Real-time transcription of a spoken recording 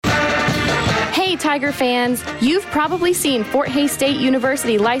Tiger fans, you've probably seen Fort Hays State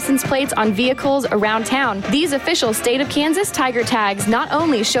University license plates on vehicles around town. These official State of Kansas Tiger tags not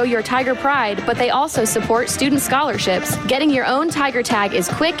only show your Tiger pride, but they also support student scholarships. Getting your own Tiger tag is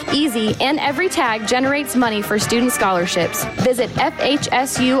quick, easy, and every tag generates money for student scholarships. Visit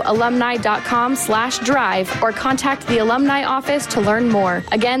fhsualumni.com/drive or contact the alumni office to learn more.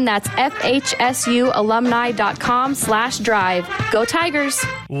 Again, that's fhsualumni.com/drive. Go Tigers!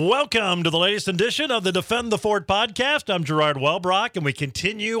 Welcome to the latest edition of the Defend the Fort podcast. I'm Gerard Welbrock, and we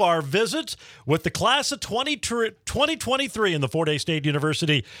continue our visits with the class of 2023 in the Fort Hays State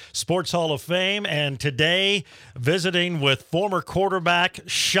University Sports Hall of Fame. And today, visiting with former quarterback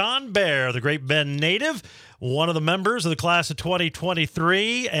Shawn Behr, the great Bend native, one of the members of the class of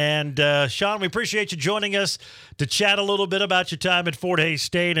 2023. And Shawn, we appreciate you joining us to chat a little bit about your time at Fort Hays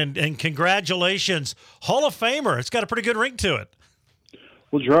State. And congratulations, Hall of Famer. It's got a pretty good ring to it.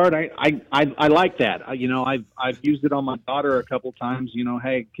 Well, Gerard, I like that. I've used it on my daughter a couple times.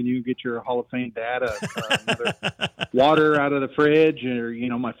 Hey, can you get your Hall of Fame dad another water out of the fridge? Or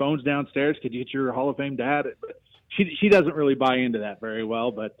my phone's downstairs. Could you get your Hall of Fame dad? But she doesn't really buy into that very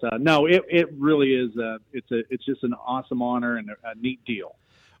well. But no, it really is. It's just an awesome honor and a neat deal.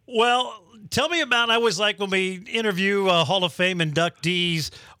 Well, tell me about, I always like when we interview Hall of Fame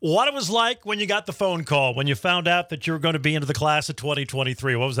inductees, what it was like when you got the phone call, when you found out that you were going to be into the class of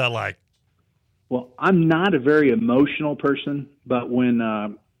 2023. What was that like? Well, I'm not a very emotional person, but when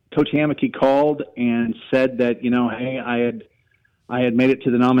Coach Hammocky called and said that, hey, I had made it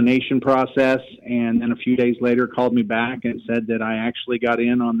to the nomination process, and then a few days later called me back and said that I actually got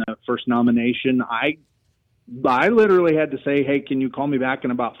in on the first nomination, I literally had to say, hey, can you call me back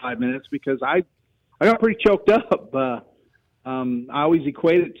in about 5 minutes? Because I got pretty choked up. I always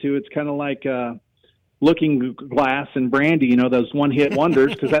equate it to, it's kind of like Looking Glass and Brandy, those one-hit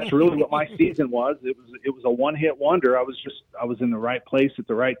wonders, because that's really what my season was. It was a one-hit wonder. I was in the right place at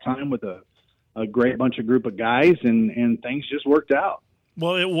the right time with a great group of guys, and things just worked out.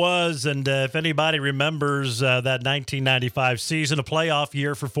 Well, it was, and if anybody remembers that 1995 season, a playoff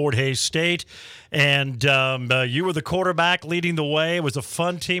year for Fort Hays State, and you were the quarterback leading the way. It was a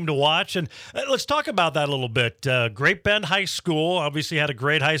fun team to watch, and let's talk about that a little bit. Great Bend High School, obviously had a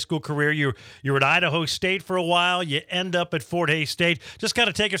great high school career. You were at Idaho State for a while. You end up at Fort Hays State. Just kind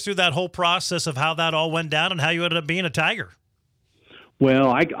of take us through that whole process of how that all went down and how you ended up being a Tiger.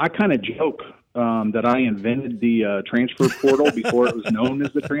 Well, I kind of joke that I invented the transfer portal before it was known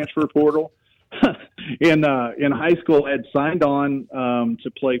as the transfer portal. In high school, I had signed on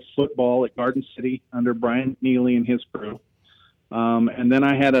to play football at Garden City under Brian McNeely and his crew. And then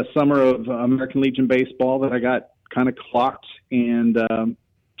I had a summer of American Legion baseball that I got kind of clocked, and I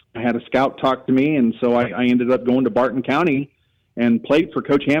had a scout talk to me, and so I ended up going to Barton County and played for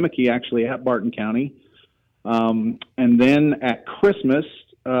Coach Hammocky actually at Barton County. And then at Christmas,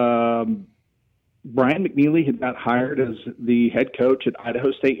 Brian McNeely had got hired as the head coach at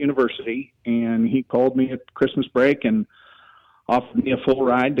Idaho State University, and he called me at Christmas break and offered me a full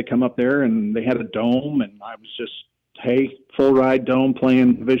ride to come up there, and they had a dome, and I was just, hey, full ride dome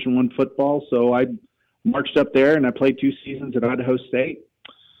playing Division I football. So I marched up there, and I played 2 seasons at Idaho State.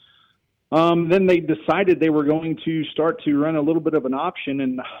 Then they decided they were going to start to run a little bit of an option,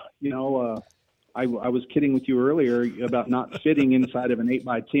 and, I was kidding with you earlier about not fitting inside of an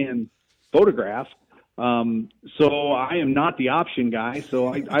 8x10 photograph. So I am not the option guy.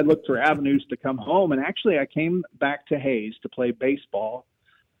 So I looked for avenues to come home. And actually I came back to Hays to play baseball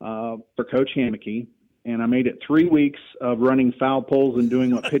for Coach Hammocky. And I made it 3 weeks of running foul poles and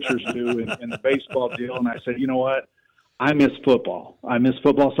doing what pitchers do in the baseball deal. And I said, you know what? I miss football. So I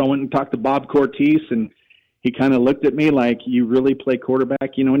went and talked to Bob Cortese, and he kind of looked at me like, you really play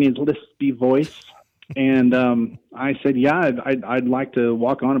quarterback, in his lispy voice. And I said, yeah, I'd like to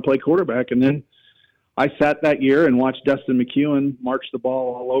walk on and play quarterback. And then I sat that year and watched Dustin McEwen march the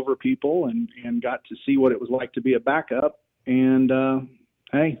ball all over people and got to see what it was like to be a backup. And,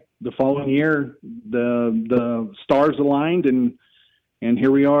 hey, the following year, the stars aligned, and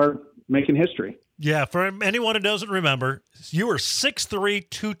here we are making history. Yeah, for anyone who doesn't remember, you were 6'3",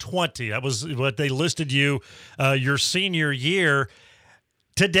 220. That was what they listed you your senior year.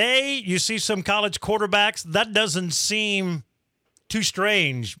 Today, you see some college quarterbacks. That doesn't seem too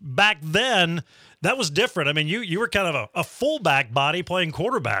strange. Back then, that was different. I mean, you were kind of a fullback body playing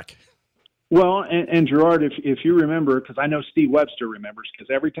quarterback. Well, and Gerard, if you remember, because I know Steve Webster remembers, because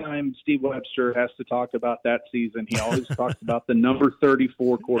every time Steve Webster has to talk about that season, he always talks about the number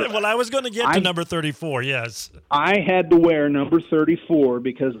 34 quarterback. Well, I was going to get to number 34, yes. I had to wear number 34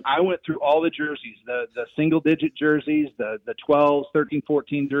 because I went through all the jerseys, the single-digit jerseys, the 12s, 13,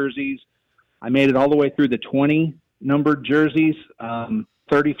 14 jerseys. I made it all the way through the 20 numbered jerseys.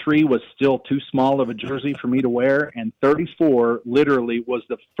 33 was still too small of a jersey for me to wear, and 34 literally was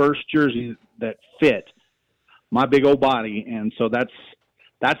the first jersey that fit my big old body. And so that's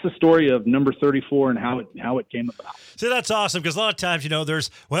the story of number 34 and how it came about. See, that's awesome, because a lot of times,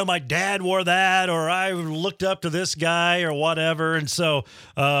 my dad wore that, or I looked up to this guy or whatever. And so,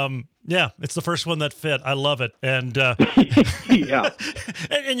 it's the first one that fit. I love it. And yeah,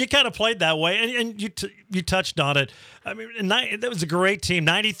 and you kind of played that way, and you touched on it. I mean, that was a great team.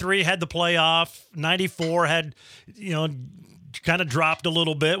 93 had the playoff. 94 had, kind of dropped a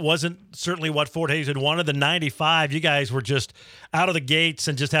little bit. Wasn't certainly what Fort Hays had wanted. The 95, you guys were just out of the gates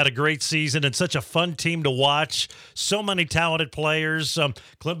and just had a great season and such a fun team to watch. So many talented players.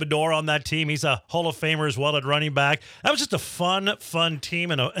 Clint Behr on that team. He's a Hall of Famer as well at running back. That was just a fun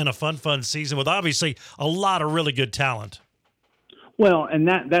team and a fun season with obviously a lot of really good talent. Well, and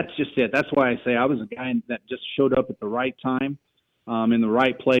that's just it. That's why I say I was a guy that just showed up at the right time, in the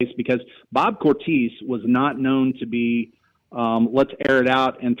right place, because Bob Cortese was not known to be let's air it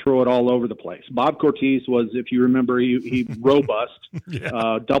out and throw it all over the place. Bob Cortese was, if you remember, he robust,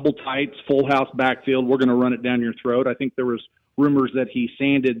 double tights, full house backfield. We're going to run it down your throat. I think there was rumors that he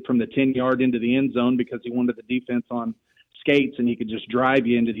sanded from the 10-yard into the end zone because he wanted the defense on skates and he could just drive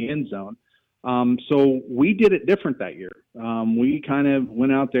you into the end zone. So we did it different that year. We kind of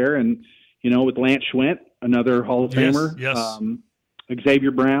went out there and, with Lance Schwint, another Hall of Famer,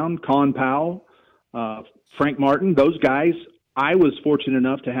 Xavier Brown, Con Powell, Frank Martin, those guys, I was fortunate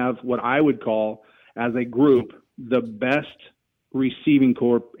enough to have what I would call, as a group, the best receiving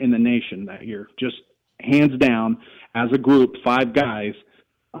corps in the nation that year. Just hands down, as a group, 5 guys,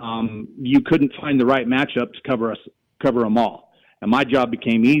 you couldn't find the right matchup to cover them all. And my job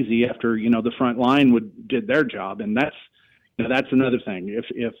became easy after, the front line did their job. And that's another thing.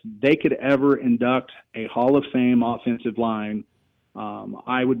 If they could ever induct a Hall of Fame offensive line,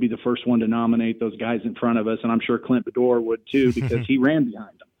 I would be the first one to nominate those guys in front of us, and I'm sure Clint Behr would too, because he ran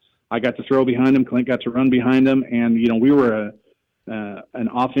behind them. I got to throw behind him. Clint got to run behind him, and we were an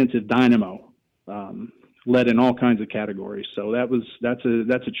offensive dynamo, led in all kinds of categories. So that's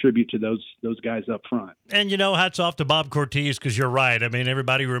a tribute to those guys up front. And hats off to Bob Cortese, because you're right. I mean,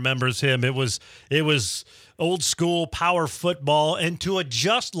 everybody remembers him. It was old school power football, and to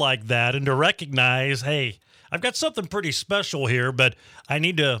adjust like that and to recognize, hey, I've got something pretty special here, but I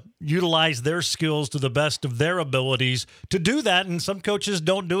need to utilize their skills to the best of their abilities to do that. And some coaches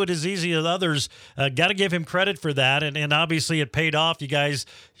don't do it as easy as others. Got to give him credit for that. And obviously it paid off. You guys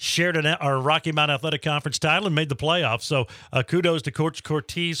shared our Rocky Mountain Athletic Conference title and made the playoffs. So kudos to Coach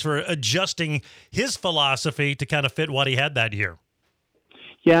Cortese for adjusting his philosophy to kind of fit what he had that year.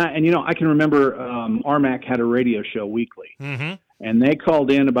 Yeah, and I can remember RMAC had a radio show weekly. Mm-hmm. And they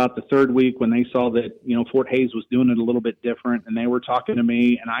called in about the third week when they saw that, Fort Hays was doing it a little bit different, and they were talking to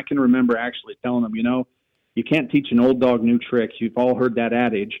me. And I can remember actually telling them, you can't teach an old dog new tricks. You've all heard that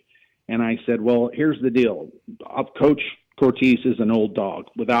adage. And I said, well, here's the deal. Coach Cortese is an old dog,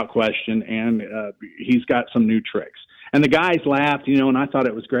 without question, and he's got some new tricks. And the guys laughed, and I thought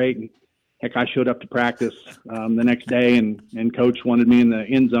it was great. And heck, I showed up to practice the next day, and Coach wanted me in the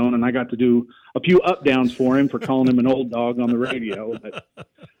end zone, and I got to do a few up-downs for him for calling him an old dog on the radio. But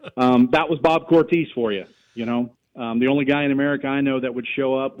that was Bob Cortese for you, The only guy in America I know that would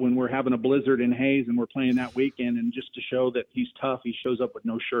show up when we're having a blizzard in Hays and we're playing that weekend, and just to show that he's tough, he shows up with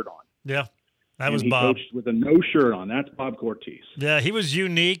no shirt on. Yeah. That was he Bob. Coached with a no shirt on. That's Bob Cortese. Yeah, he was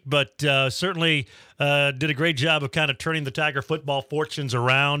unique, but certainly did a great job of kind of turning the Tiger football fortunes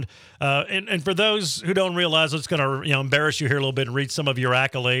around. And for those who don't realize, it's going to embarrass you here a little bit and read some of your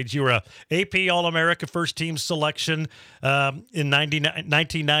accolades. You were a AP All-America first team selection in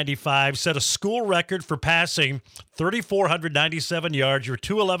 1995. Set a school record for passing 3,497 yards. You were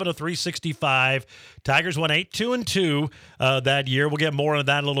 211 of 365. Tigers went 8-2-2 that year. We'll get more on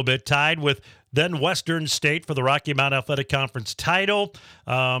that in a little bit. Tied with then Western State for the Rocky Mountain Athletic Conference title.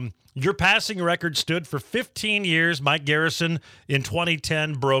 Your passing record stood for 15 years. Mike Garrison in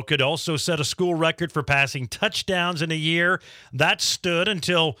 2010 broke it. Also set a school record for passing touchdowns in a year. That stood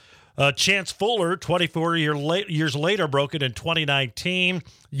until Chance Fuller, 24 years later, broke it in 2019.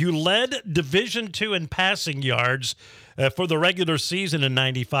 You led Division II in passing yards for the regular season in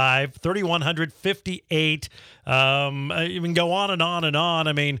 95, 3,158. You can go on and on and on.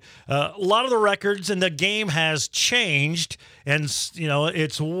 I mean, a lot of the records and the game has changed, and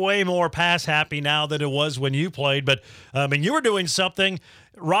it's way more pass happy now than it was when you played. But I mean, you were doing something.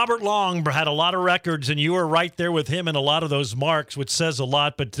 Robert Long had a lot of records, and you were right there with him in a lot of those marks, which says a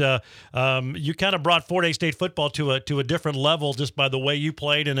lot. But you kind of brought Fort Hays State football to a different level just by the way you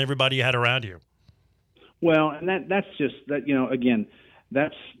played and everybody you had around you. Well, and that's just that. Again,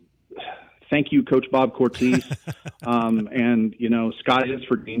 that's thank you, Coach Bob Cortese, and Scott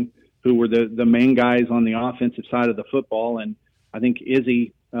Isfordine, who were the main guys on the offensive side of the football. And I think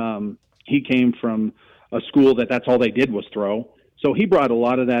Izzy, he came from a school that's all they did was throw. So he brought a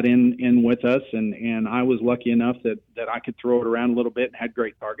lot of that in with us, and I was lucky enough that I could throw it around a little bit and had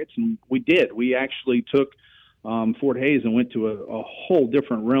great targets, and we did. We actually took Fort Hays and went to a whole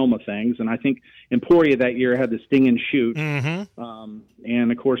different realm of things, and I think Emporia that year had the sting and shoot,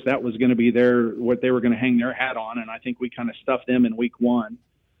 and of course that was going to be what they were going to hang their hat on, and I think we kind of stuffed them in week 1.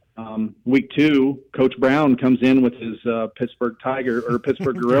 Week 2, Coach Brown comes in with his Pittsburgh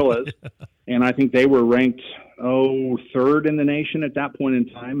Gorillas, and I think they were ranked 3rd in the nation at that point in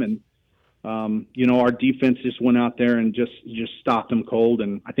time. And our defense just went out there and just stopped them cold.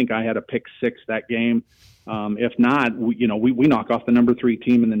 And I think I had a pick 6 that game. If not, we knock off the number 3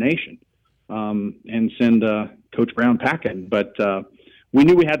 team in the nation and send Coach Brown packing. But we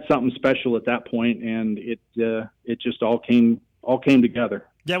knew we had something special at that point, and it just all came together.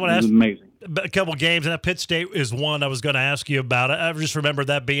 Yeah, it was amazing. A couple games, and Pitt State is one I was going to ask you about. I just remember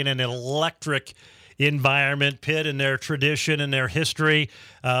that being an electric environment, Pitt and their tradition and their history.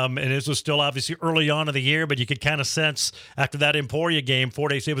 And this was still obviously early on in the year, but you could kind of sense after that Emporia game,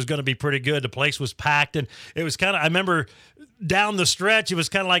 Fort Hays State was going to be pretty good. The place was packed, and it was kind of, I remember down the stretch, it was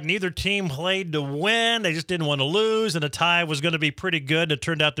kind of like neither team played to win. They just didn't want to lose, and a tie was going to be pretty good, and it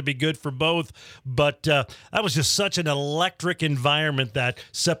turned out to be good for both. But that was just such an electric environment that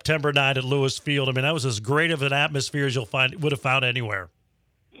September night at Lewis Field. I mean, that was as great of an atmosphere as would have found anywhere.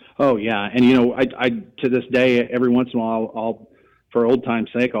 Oh, yeah. And, I to this day, every once in a while, I'll for old time's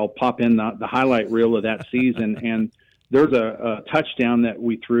sake, I'll pop in the highlight reel of that season. And there's a touchdown that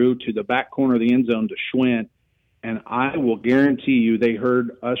we threw to the back corner of the end zone to Schwint. And I will guarantee you they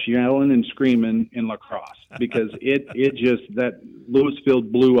heard us yelling and screaming in lacrosse because it just, that Lewis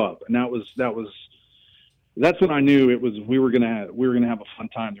Field blew up. And that's when I knew we were going to have a fun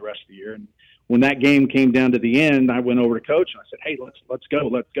time the rest of the year. And when that game came down to the end, I went over to Coach and I said, "Hey, let's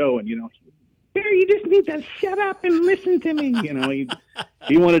go." And Behr, you just need to shut up and listen to me.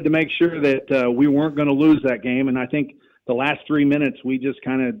 He wanted to make sure that we weren't going to lose that game. And I think the last 3 minutes we just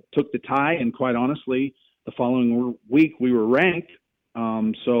kind of took the tie. And quite honestly, the following week we were ranked.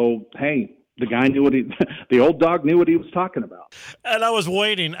 So hey. The guy the old dog knew what he was talking about. And I was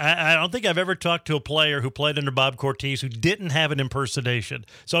waiting. I don't think I've ever talked to a player who played under Bob Cortese who didn't have an impersonation.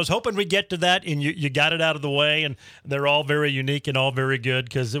 So I was hoping we'd get to that, and you got it out of the way, and they're all very unique and all very good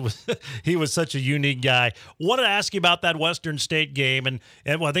because he was such a unique guy. Wanted to ask you about that Western State game, and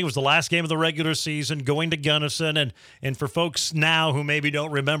I think it was the last game of the regular season, going to Gunnison, and for folks now who maybe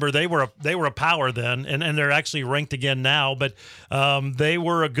don't remember, they were a power then, and they're actually ranked again now, but they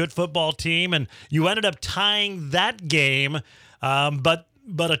were a good football team. And you ended up tying that game, but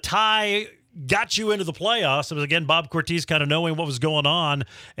a tie got you into the playoffs. It was, again, Bob Cortese kind of knowing what was going on.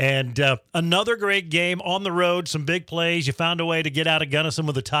 And another great game on the road, some big plays. You found a way to get out of Gunnison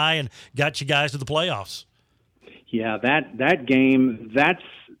with a tie and got you guys to the playoffs. Yeah, that game, that's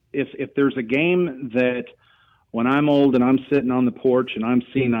if there's a game that when I'm old and I'm sitting on the porch and I'm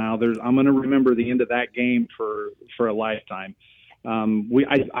senile, I'm going to remember the end of that game for a lifetime.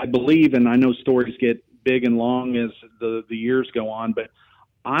 I believe, and I know stories get big and long as the years go on, but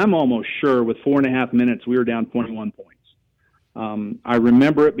I'm almost sure with 4.5 minutes we were down 21 points. I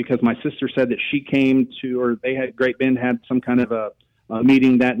remember it because my sister said that she came to, or they had Great Bend had some kind of a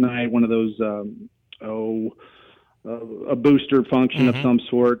meeting that night, one of those a booster function of some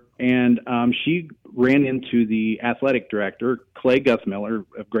sort, and she ran into the athletic director, Clay Guthmiller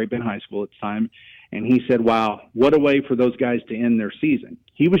of Great Bend High School at the time. And he said, "Wow, what a way for those guys to end their season."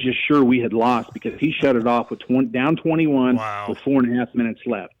 He was just sure we had lost because he shut it off with down 21 with 4.5 minutes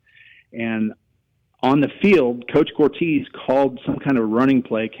left. And on the field, Coach Cortese called some kind of running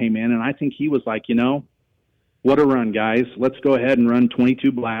play, came in, and I think he was like, what a run, guys. Let's go ahead and run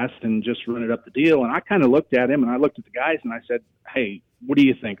 22 blast and just run it up the deal. And I kind of looked at him, and I looked at the guys, and I said, "Hey, what do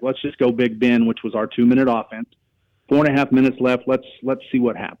you think? Let's just go Big Ben," which was our 2-minute offense. 4.5 minutes left. Let's see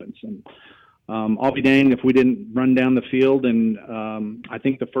what happens. And I'll be danged if we didn't run down the field. And I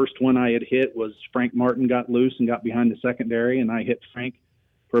think the first one I had hit was Frank Martin got loose and got behind the secondary, and I hit Frank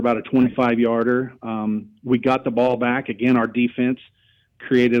for about a 25-yarder. We got the ball back. Again, our defense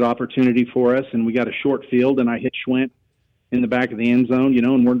created opportunity for us, and we got a short field, and I hit Schwint in the back of the end zone,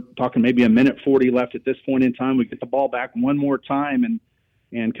 and we're talking maybe a minute 40 left at this point in time. We get the ball back one more time,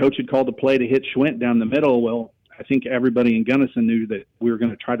 and Coach had called the play to hit Schwint down the middle. Well, I think everybody in Gunnison knew that we were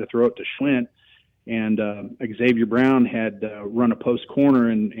going to try to throw it to Schwint, and Xavier Brown had run a post corner,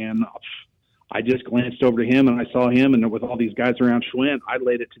 and I just glanced over to him, and I saw him, and with all these guys around Schwint, I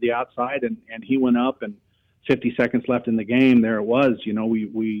laid it to the outside, and he went up, and 50 seconds left in the game, there it was.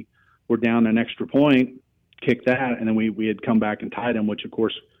 We were down an extra point, kicked that, and then we had come back and tied him, which, of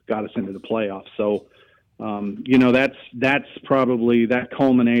course, got us into the playoffs. So, that's probably, that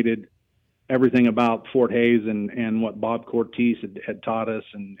culminated everything about Fort Hays and what Bob Cortese had taught us,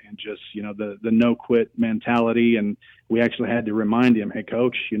 and just, the no-quit mentality. And we actually had to remind him, hey,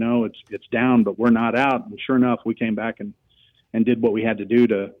 Coach, it's down, but we're not out. And sure enough, we came back and did what we had to do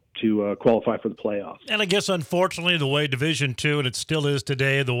to qualify for the playoffs. And I guess, unfortunately, the way Division II, and it still is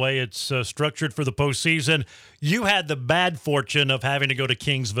today, the way it's structured for the postseason, you had the bad fortune of having to go to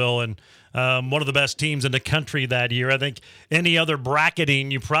Kingsville, and one of the best teams in the country that year. I think any other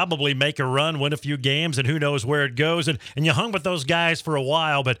bracketing, you probably make a run, win a few games, and who knows where it goes. And you hung with those guys for a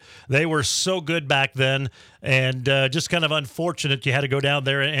while, but they were so good back then, and just kind of unfortunate you had to go down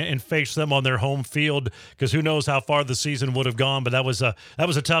there and face them on their home field, because who knows how far the season would have gone. But that was a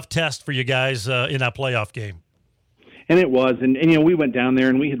tough test for you guys in that playoff game. And it was. And we went down there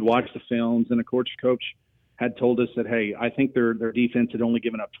and we had watched the films, and of course, Coach had told us that, hey, I think their defense had only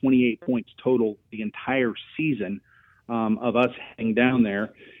given up 28 points total the entire season of us hanging down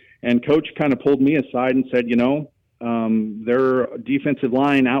there. And Coach kind of pulled me aside and said, their defensive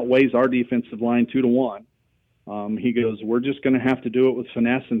line outweighs our defensive line 2-1. He goes, we're just going to have to do it with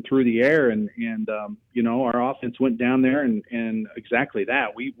finesse and through the air. And our offense went down there and exactly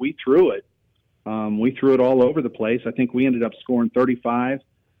that. We threw it. We threw it all over the place. I think we ended up scoring 35.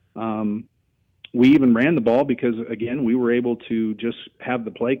 We even ran the ball because, again, we were able to just have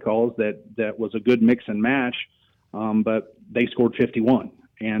the play calls that was a good mix and match. But they scored 51.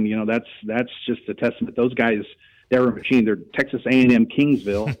 And, that's just a testament. Those guys, they're a machine. They're Texas A&M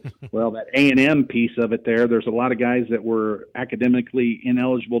Kingsville. Well, that A&M piece of it there's a lot of guys that were academically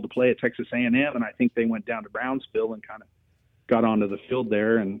ineligible to play at Texas A&M, and I think they went down to Brownsville and kind of got onto the field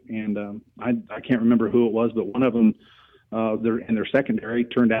there. And I can't remember who it was, but one of them in their secondary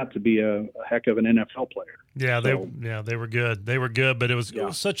turned out to be a heck of an NFL player. Yeah, they were good. They were good, but it was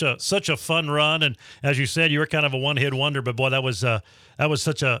such a fun run. And as you said, you were kind of a one-hit wonder, but boy, that was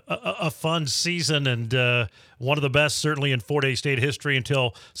such a fun season, and one of the best certainly in Fort Hays State history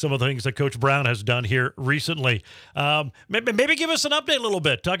until some of the things that Coach Brown has done here recently. Maybe give us an update a little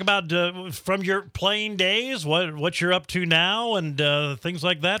bit. Talk about from your playing days, what you're up to now, and things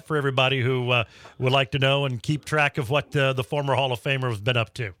like that for everybody who would like to know and keep track of what the former Hall of Famer has been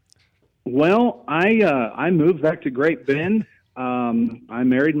up to. Well, I moved back to Great Bend. I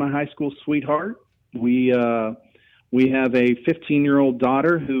married my high school sweetheart. We have a 15-year-old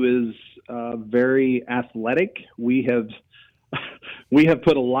daughter who is very athletic. We have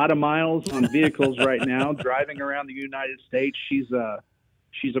put a lot of miles on vehicles right now, driving around the United States. She's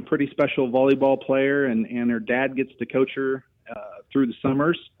a pretty special volleyball player, and her dad gets to coach her through the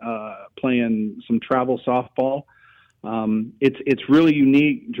summers, playing some travel softball. It's really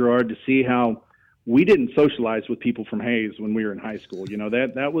unique, Gerard, to see how we didn't socialize with people from Hays when we were in high school.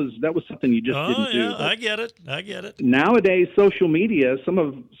 That was something you just didn't do. I get it. Nowadays, social media, some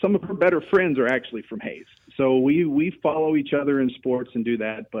of her better friends are actually from Hays. So we follow each other in sports and do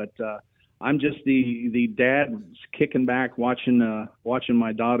that. But I'm just the dad kicking back, watching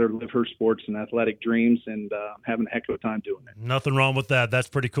my daughter live her sports and athletic dreams, and having a heck of a time doing it. Nothing wrong with that. That's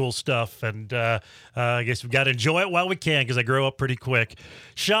pretty cool stuff. And I guess we've got to enjoy it while we can, because I grow up pretty quick.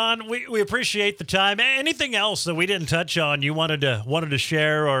 Shawn, we appreciate the time. Anything else that we didn't touch on you wanted to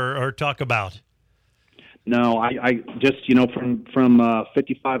share or talk about? No, I just, from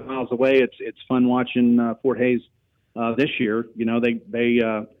 55 miles away, it's fun watching Fort Hays this year.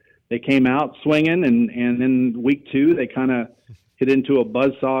 They came out swinging, and then week 2 they kind of hit into a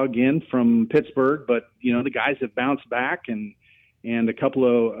buzzsaw again from Pittsburgh. But the guys have bounced back, and a couple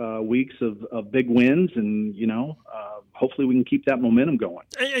of weeks of big wins, and hopefully we can keep that momentum going.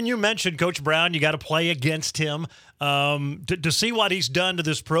 And you mentioned Coach Brown. You got to play against him to see what he's done to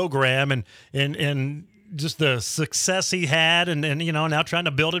this program, and just the success he had and now trying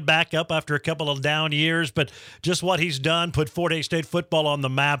to build it back up after a couple of down years, but just what he's done, put Fort Hays State football on the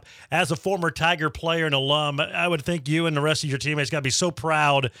map. As a former Tiger player and alum, I would think you and the rest of your teammates got to be so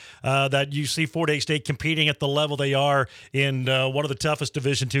proud that you see Fort Hays State competing at the level they are in one of the toughest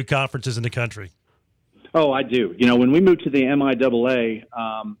Division II conferences in the country. Oh, I do. When we moved to the MIAA,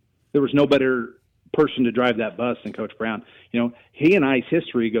 there was no better person to drive that bus than Coach Brown. He and I's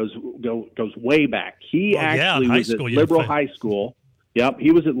history goes way back. He actually was at Liberal High School. Yep,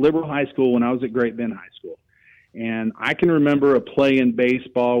 he was at Liberal High School when I was at Great Bend High School. And I can remember a play in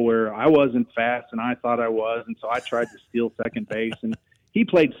baseball where I wasn't fast and I thought I was, and so I tried to steal second base. And he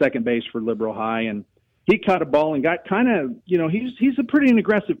played second base for Liberal High, and he caught a ball and got kind of, he's a pretty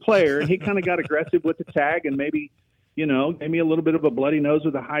aggressive player, and he kind of got aggressive with the tag and maybe gave me a little bit of a bloody nose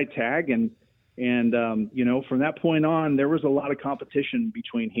with a high tag. And from that point on, there was a lot of competition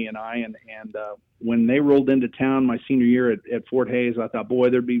between he and I. And when they rolled into town my senior year at Fort Hays, I thought, boy,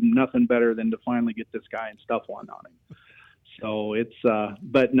 there'd be nothing better than to finally get this guy and stuff one on him. So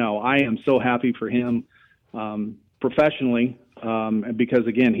but no, I am so happy for him professionally because,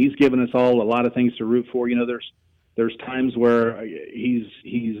 again, he's given us all a lot of things to root for. There's times where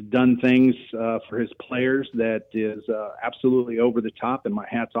he's done things for his players that is absolutely over the top, and my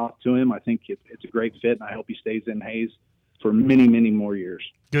hat's off to him. I think it's a great fit, and I hope he stays in Hays for many, many more years.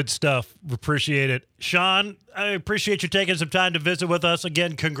 Good stuff. Appreciate it. Shawn, I appreciate you taking some time to visit with us.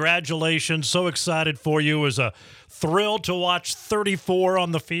 Again, congratulations. So excited for you. It was a thrill to watch 34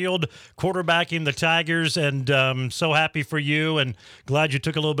 on the field quarterbacking the Tigers, and so happy for you and glad you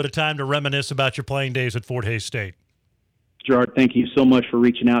took a little bit of time to reminisce about your playing days at Fort Hays State. Gerard, thank you so much for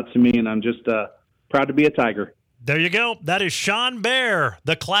reaching out to me, and I'm just proud to be a Tiger. There you go. That is Shawn Behr,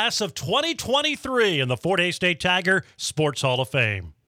 the class of 2023 in the Fort Hays State Tiger Sports Hall of Fame.